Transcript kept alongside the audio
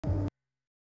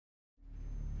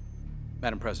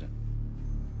Madam President,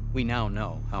 we now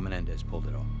know how Menendez pulled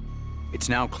it off. It's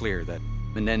now clear that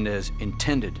Menendez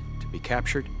intended to be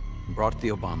captured and brought to the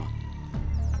Obama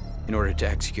in order to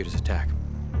execute his attack.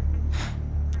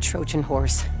 Trojan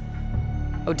horse.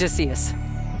 Odysseus.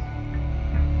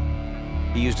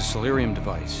 He used a Solarium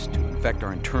device to infect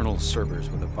our internal servers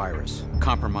with a virus,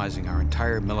 compromising our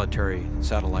entire military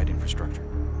satellite infrastructure.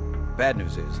 Bad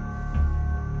news is,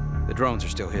 the drones are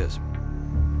still his.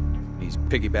 He's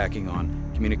piggybacking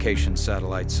on communications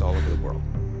satellites all over the world.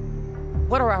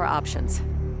 What are our options?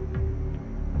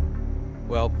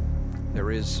 Well,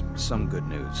 there is some good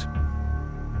news.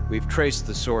 We've traced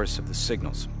the source of the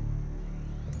signals.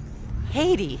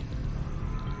 Haiti!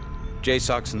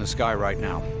 JSOC's in the sky right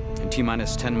now. In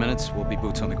T-minus 10 minutes, we'll be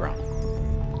boots on the ground.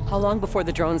 How long before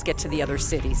the drones get to the other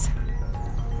cities?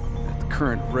 At the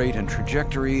current rate and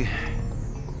trajectory,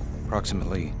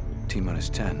 approximately T-minus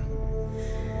 10.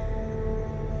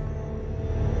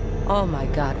 Oh my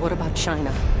God, what about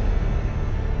China?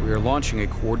 We are launching a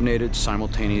coordinated,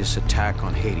 simultaneous attack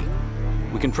on Haiti.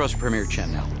 We can trust Premier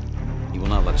Chen now. He will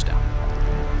not let us down.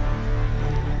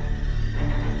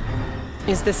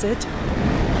 Is this it?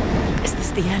 Is this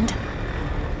the end?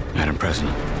 Madam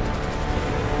President,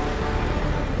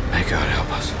 may God help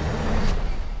us.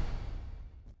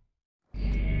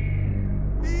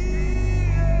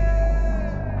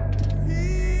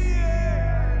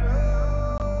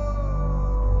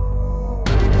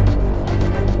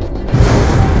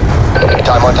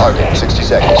 Time on target, 60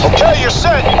 seconds. Okay, you're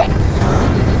set!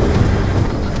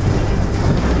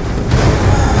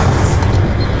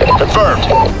 Confirmed.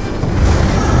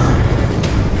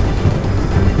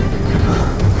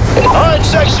 Alright,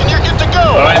 section, you're good to go!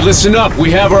 Alright, listen up.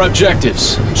 We have our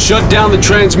objectives. Shut down the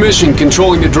transmission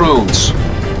controlling the drones.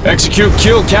 Execute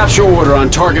kill capture order on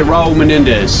target Raul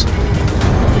Menendez.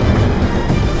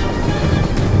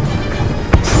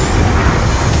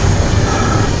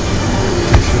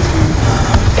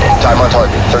 Time on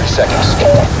target, 30 seconds.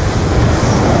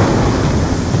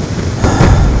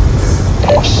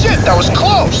 Oh shit, that was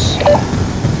close!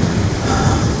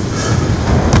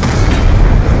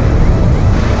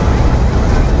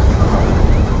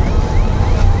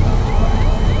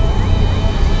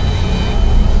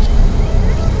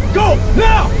 Go!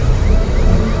 Now!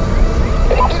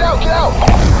 Get out, get out!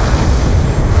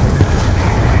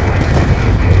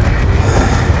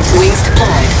 Wings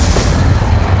deployed.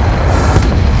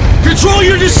 Control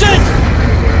your descent!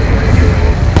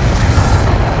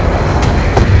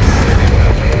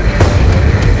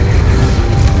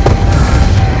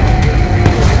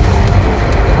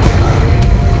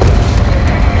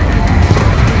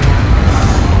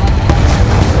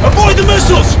 Avoid the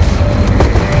missiles!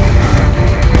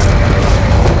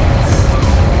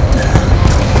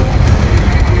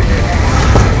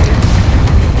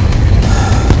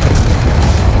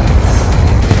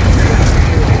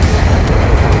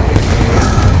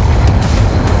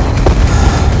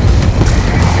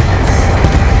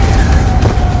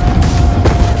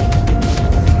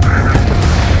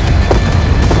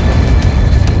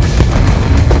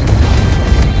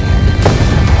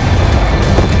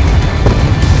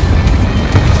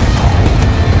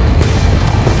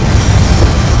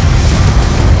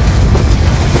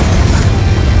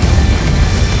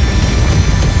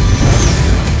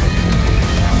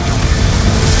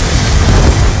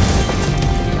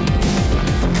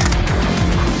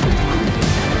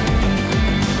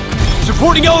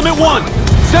 Reporting element 1.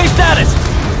 Stay status.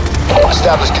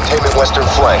 Establish containment western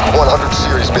flank, 100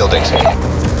 series buildings.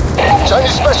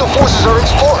 Chinese special forces are in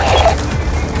support.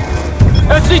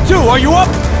 SC2, are you up?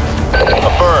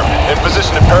 Affirmed. In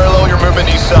position to parallel your movement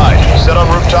east side. Set on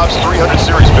rooftops, 300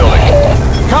 series building.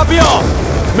 Copy all.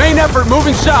 Main effort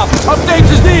moving south. Updates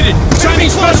as needed.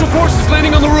 Chinese special forces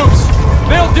landing on the roofs.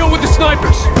 They'll deal with the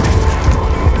snipers.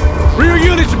 Rear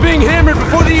units are being hammered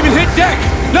before they even hit deck.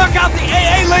 Knock out the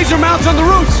AA laser mounts on the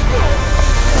roofs.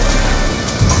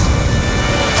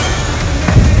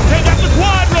 Take out the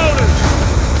quad rotors.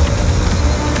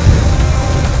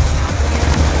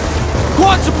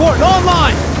 Quad support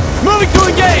online. Moving to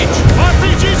engage.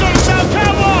 RPGs on the south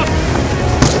catwalk.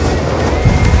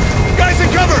 Guys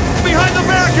in cover, behind the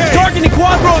barricade. Targeting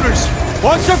quad rotors.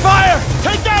 Watch their fire.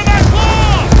 Take down that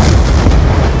claw.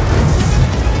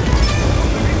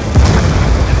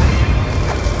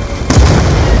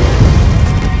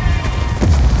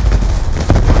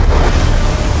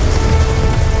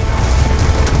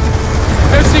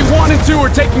 SC1 and 2 are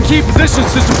taking key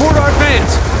positions to support our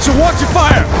advance, so watch your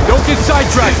fire! Don't get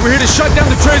sidetracked, we're here to shut down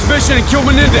the transmission and kill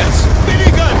Menendez!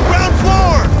 Minigun, ground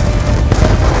floor!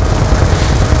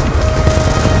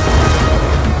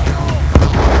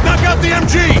 Knock out the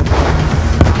MG!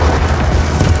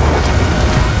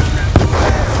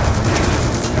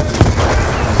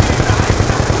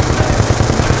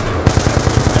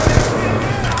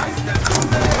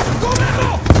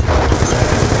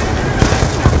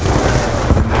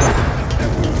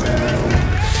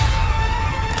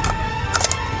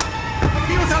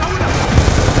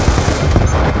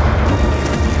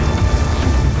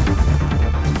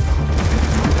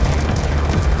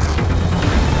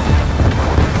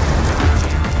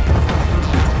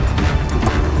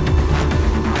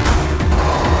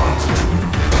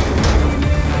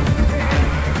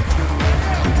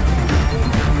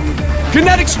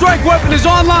 Kinetic strike weapon is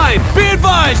online! Be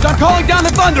advised, I'm calling down the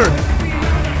thunder!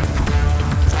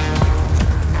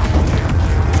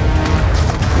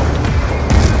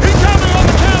 Incoming on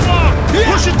the catwalk!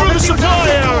 Pushing through the supply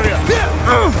area!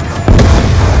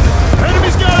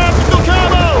 Enemy's got optical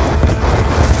camo!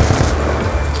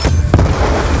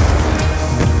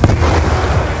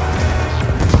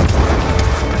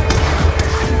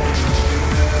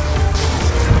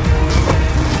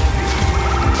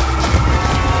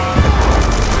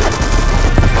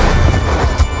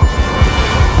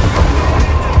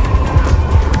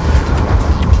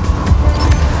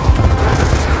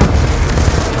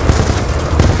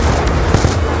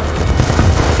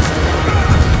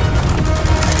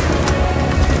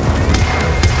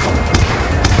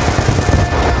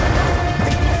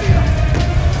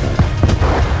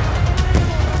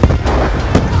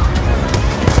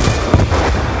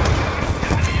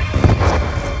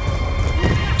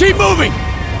 Keep moving!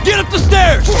 Get up the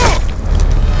stairs!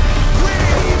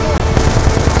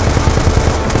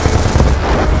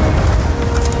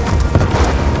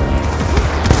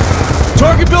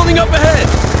 Target building up ahead!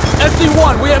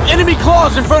 SC-1, we have enemy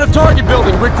claws in front of target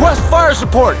building. Request fire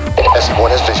support.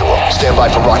 SC-1 has visual. Stand by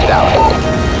for rocket out.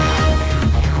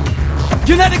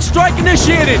 Kinetic strike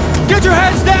initiated! Get your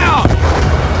heads down!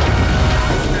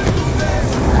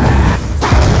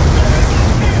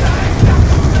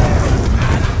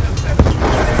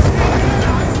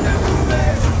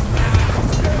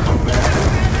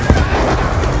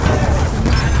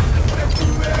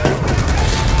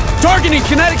 Targeting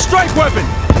kinetic strike weapon!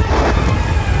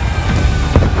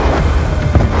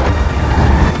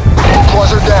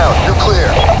 Claws are down. You're clear.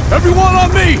 Everyone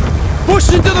on me!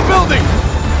 Push into the building!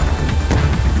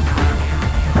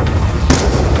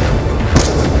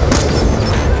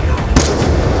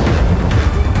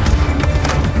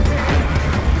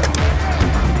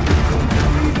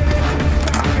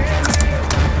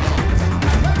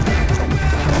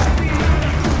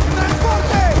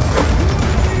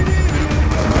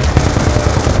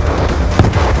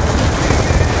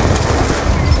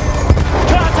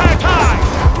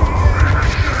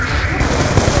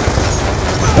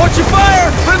 Watch your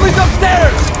fire! Friendly's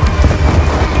upstairs!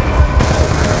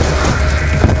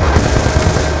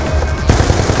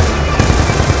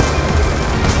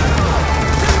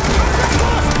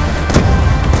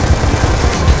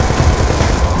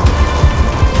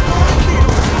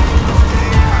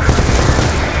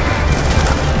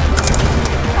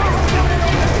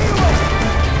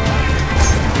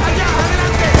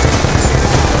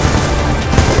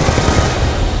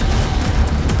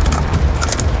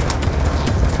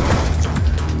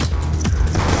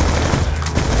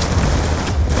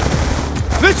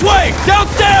 This way!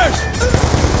 Downstairs!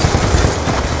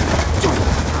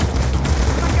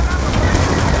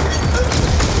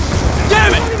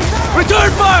 Damn it!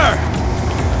 Return fire!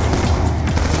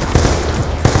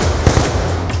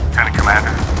 Lieutenant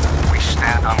Commander, we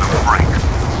stand on the brink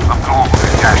of global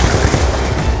catastrophe.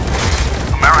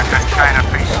 America and China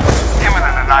face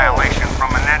imminent annihilation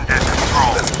from Menendez's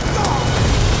control.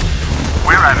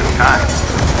 We're out of time.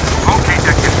 Locate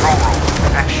that control room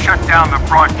and shut down the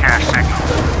broadcast signal.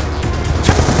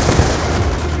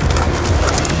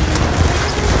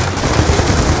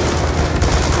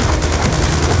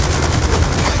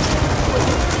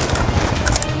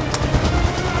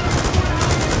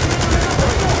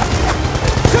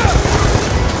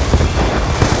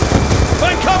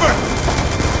 Find cover!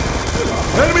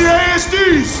 Enemy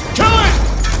ASDs! Kill it!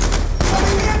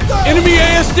 Enemy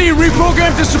ASD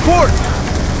reprogrammed to support!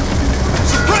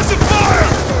 Suppressive fire!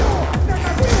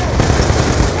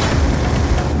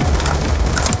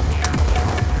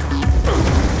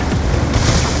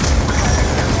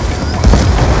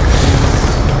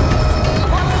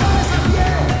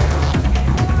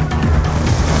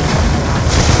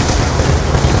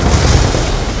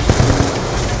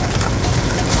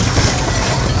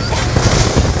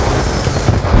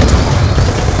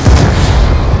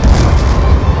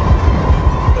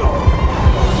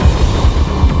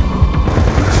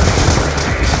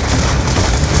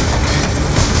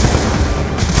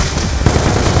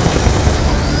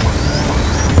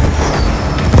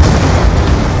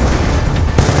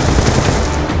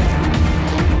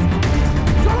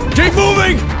 Keep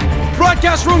moving!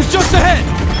 Broadcast room's just ahead!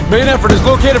 Main effort has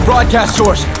located broadcast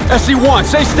source. SC-1,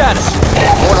 say status.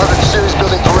 100 series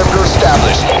building perimeter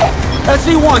established.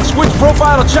 SC-1, switch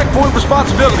profile to checkpoint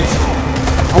responsibilities.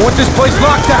 I want this place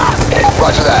locked down.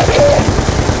 Roger that.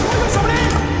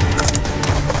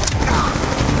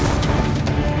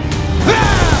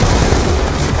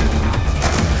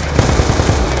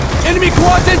 Enemy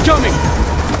quads incoming!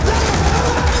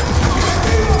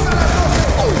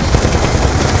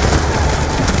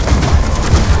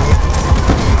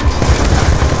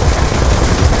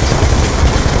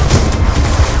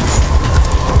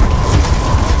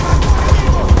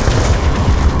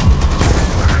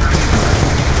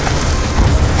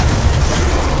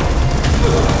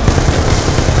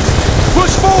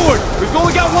 forward! We've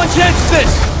only got one chance at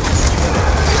this!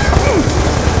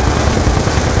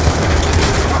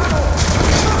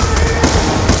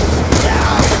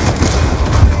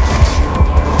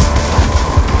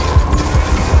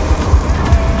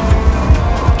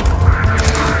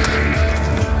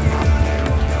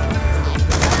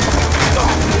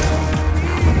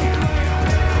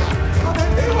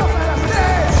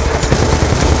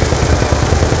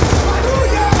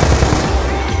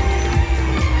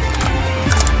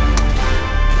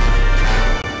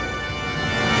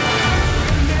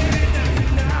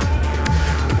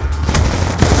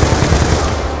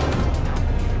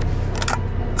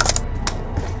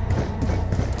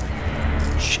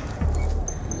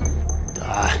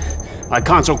 My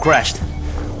console crashed.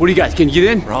 What do you got? Can you get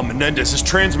in? Ron Menendez is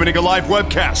transmitting a live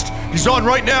webcast. He's on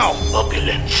right now.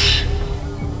 Opulence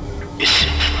is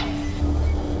sinful.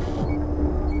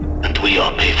 And we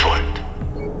all pay for it.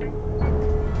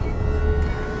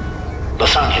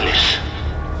 Los Angeles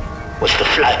was the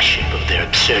flagship of their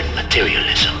absurd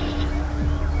materialism.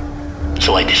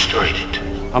 So I destroyed it.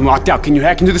 I'm locked out. Can you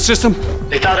hack into the system?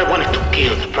 They thought I wanted to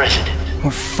kill the president.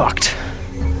 We're fucked.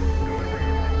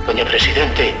 Doña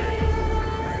Presidente,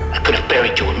 I could have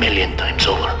buried you 1,000,000 times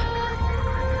over.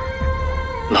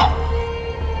 No.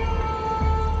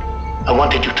 I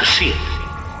wanted you to see it.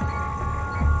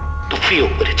 To feel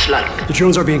what it's like. The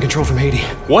drones are being controlled from Haiti.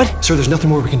 What? Sir, there's nothing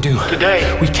more we can do. Today,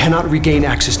 we cannot regain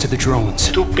access to the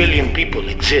drones. 2 billion people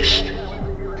exist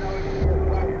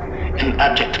in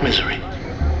abject misery,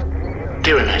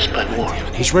 tyrannized by war.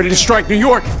 He's ready to strike New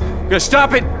York. We gotta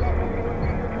stop it.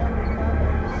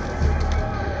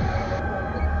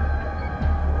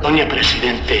 Doña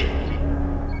Presidente.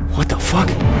 What the fuck?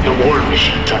 Your war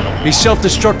machines are no more. He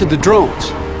self-destructed the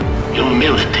drones. Your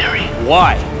military.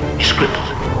 Why? Is crippled.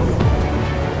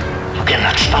 You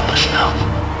cannot stop us now.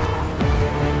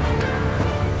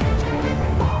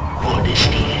 Or this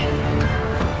day.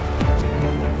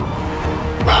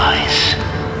 Rise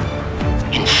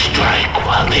and strike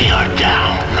while they are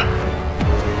down.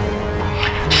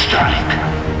 Strike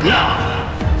now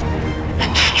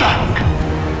and strike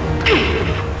deep.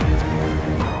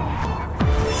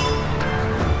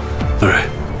 All right.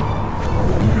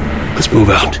 Let's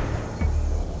move out.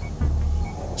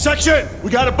 Section, we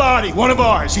got a body, one of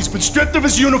ours. He's been stripped of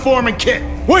his uniform and kit.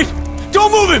 Wait!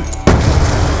 Don't move him!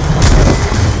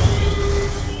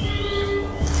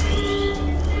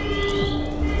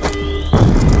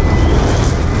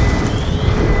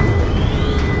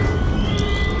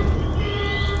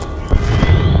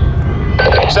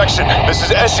 Section, this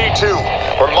is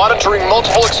SE2. We're monitoring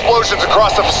multiple explosions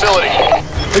across the facility.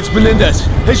 It's Menendez.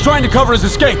 He's trying to cover his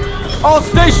escape. All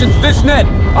stations, this net.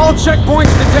 All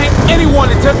checkpoints detain anyone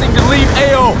attempting to leave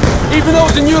AO, even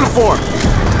those in uniform.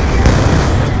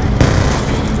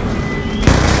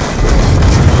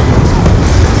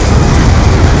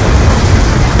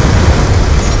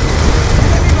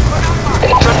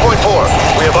 Checkpoint 4.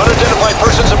 We have unidentified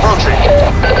persons approaching.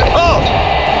 Halt!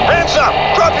 Hands up!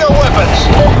 Drop your weapons!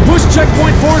 Push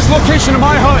checkpoint 4's location to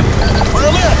my HUD. We're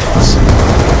Americans.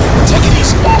 Take it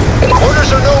easy.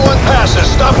 Orders are no one passes.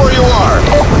 Stop where you are.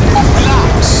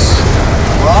 Relax.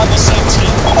 We're on the same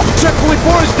team. Checkpoint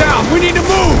 4 is down. We need to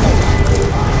move.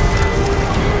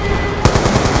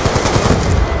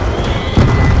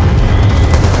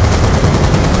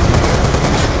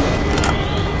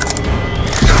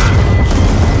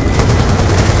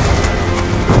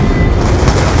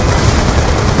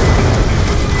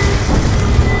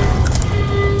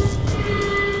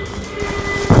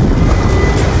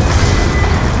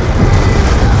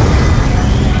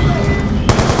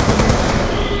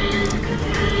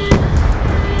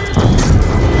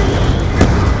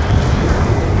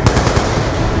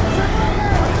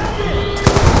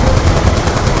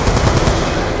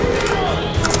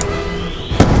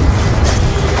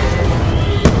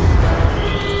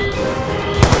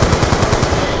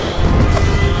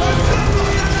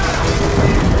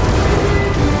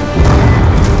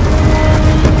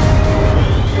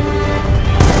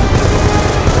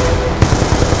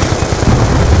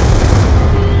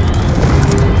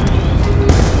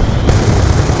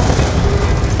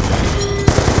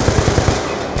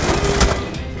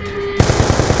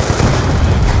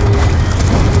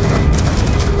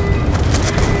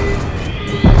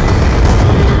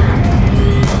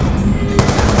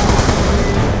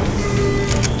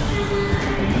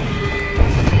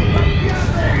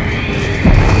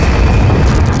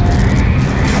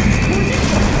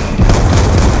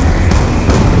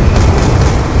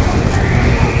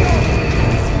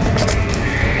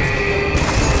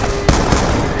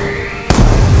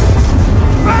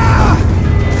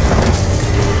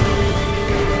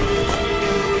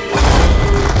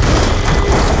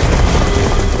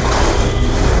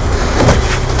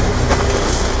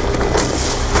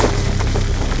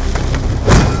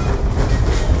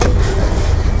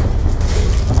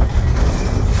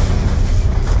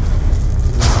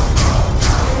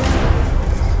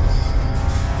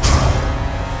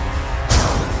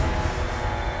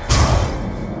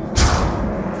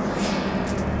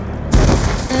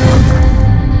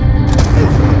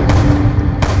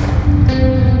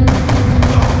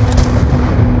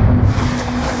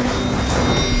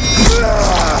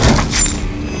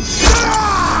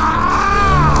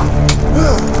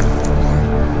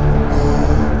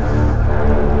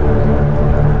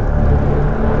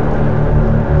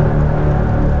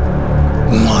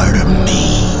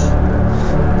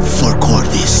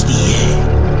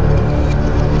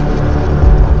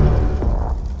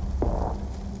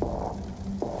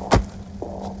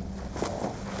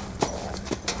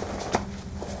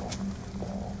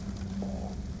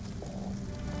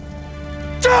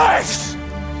 Guys!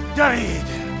 David!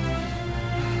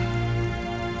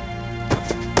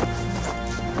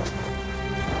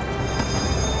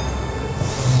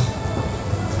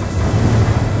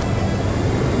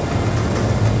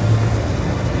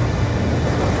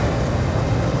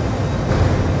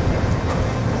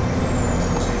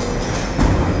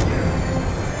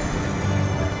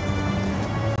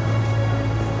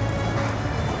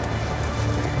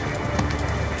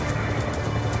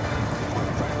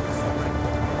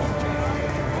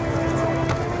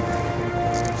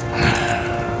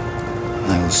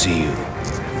 See you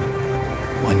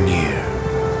 1 year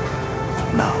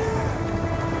from now.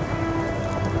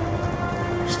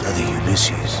 Study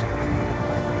Ulysses.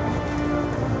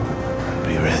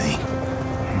 Be ready.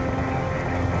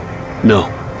 No.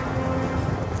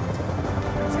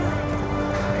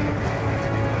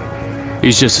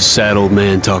 He's just a sad old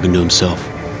man talking to himself.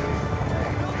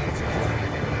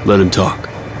 Let him talk.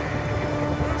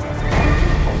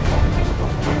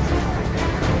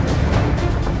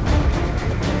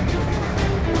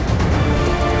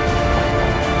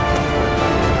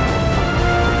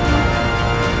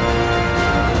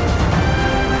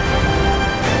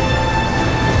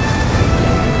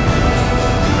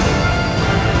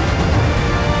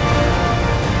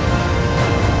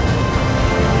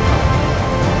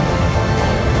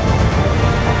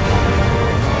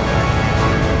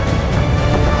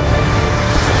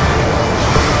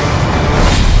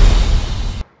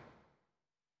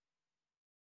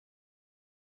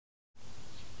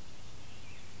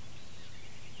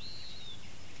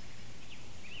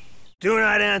 Do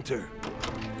not enter.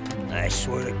 I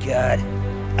swear to God,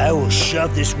 I will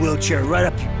shove this wheelchair right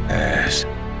up your ass.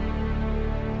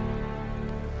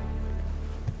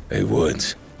 Hey,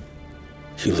 Woods.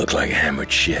 You look like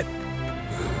hammered shit.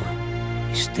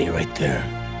 You stay right there.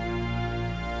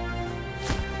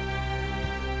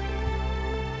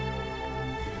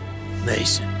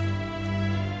 Mason.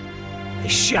 I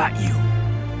shot you.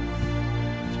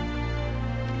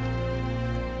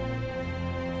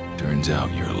 Turns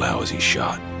out you're a lousy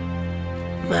shot.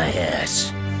 My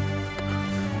ass.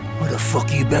 Where the fuck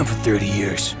have you been for 30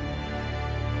 years?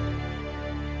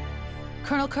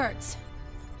 Colonel Kurtz.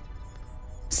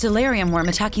 Solarium worm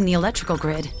attacking the electrical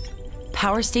grid.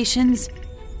 Power stations,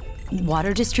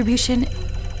 water distribution.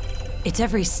 It's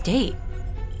every state.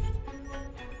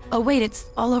 Oh wait, it's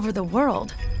all over the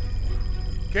world.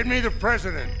 Get me the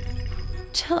president.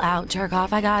 Chill out, jerk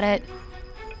off, I got it.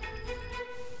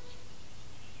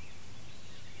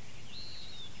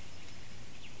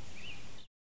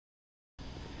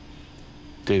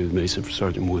 David Mason for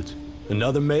Sergeant Woods.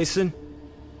 Another Mason?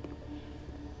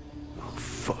 Oh,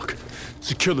 fuck.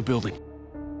 Secure the building.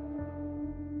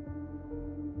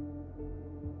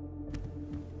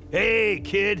 Hey,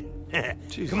 kid.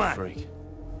 Jesus, come on. Frank.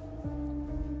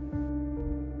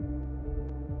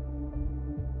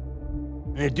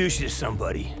 Introduce you to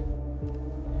somebody.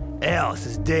 Al, this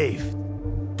is Dave.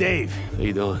 Dave. How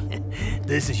you doing?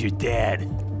 This is your dad.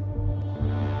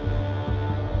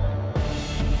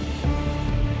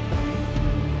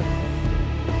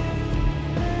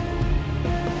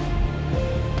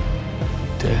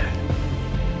 Dad.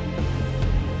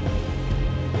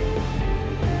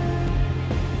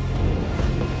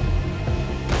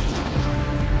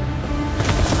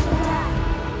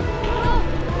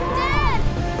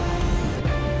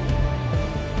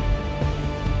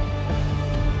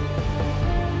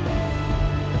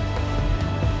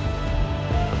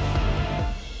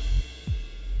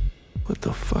 What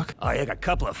the fuck? Oh, you got a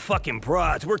couple of fucking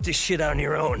broads. Work this shit out on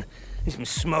your own. Need some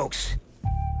smokes.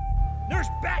 There's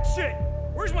bat shit!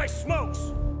 Where's my smokes?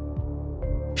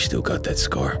 Still got that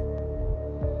scar?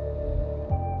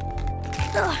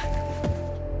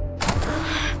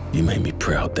 You made me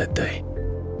proud that day.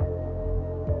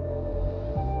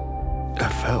 I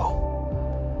fell.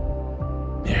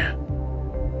 Yeah.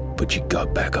 But you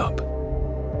got back up. So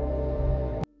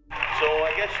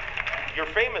I guess you're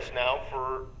famous now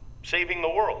for saving the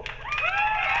world.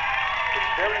 It's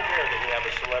very rare that we have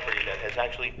a celebrity that has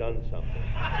actually done something.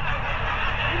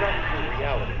 You're not into a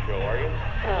reality show, are you?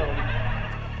 Oh,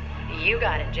 you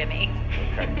got it, Jimmy.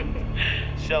 Okay.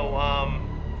 So,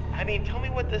 I mean, tell me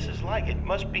what this is like. It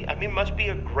must be, it must be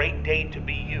a great day to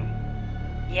be you.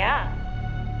 Yeah.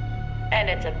 And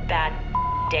it's a bad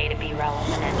day to be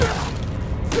relevant.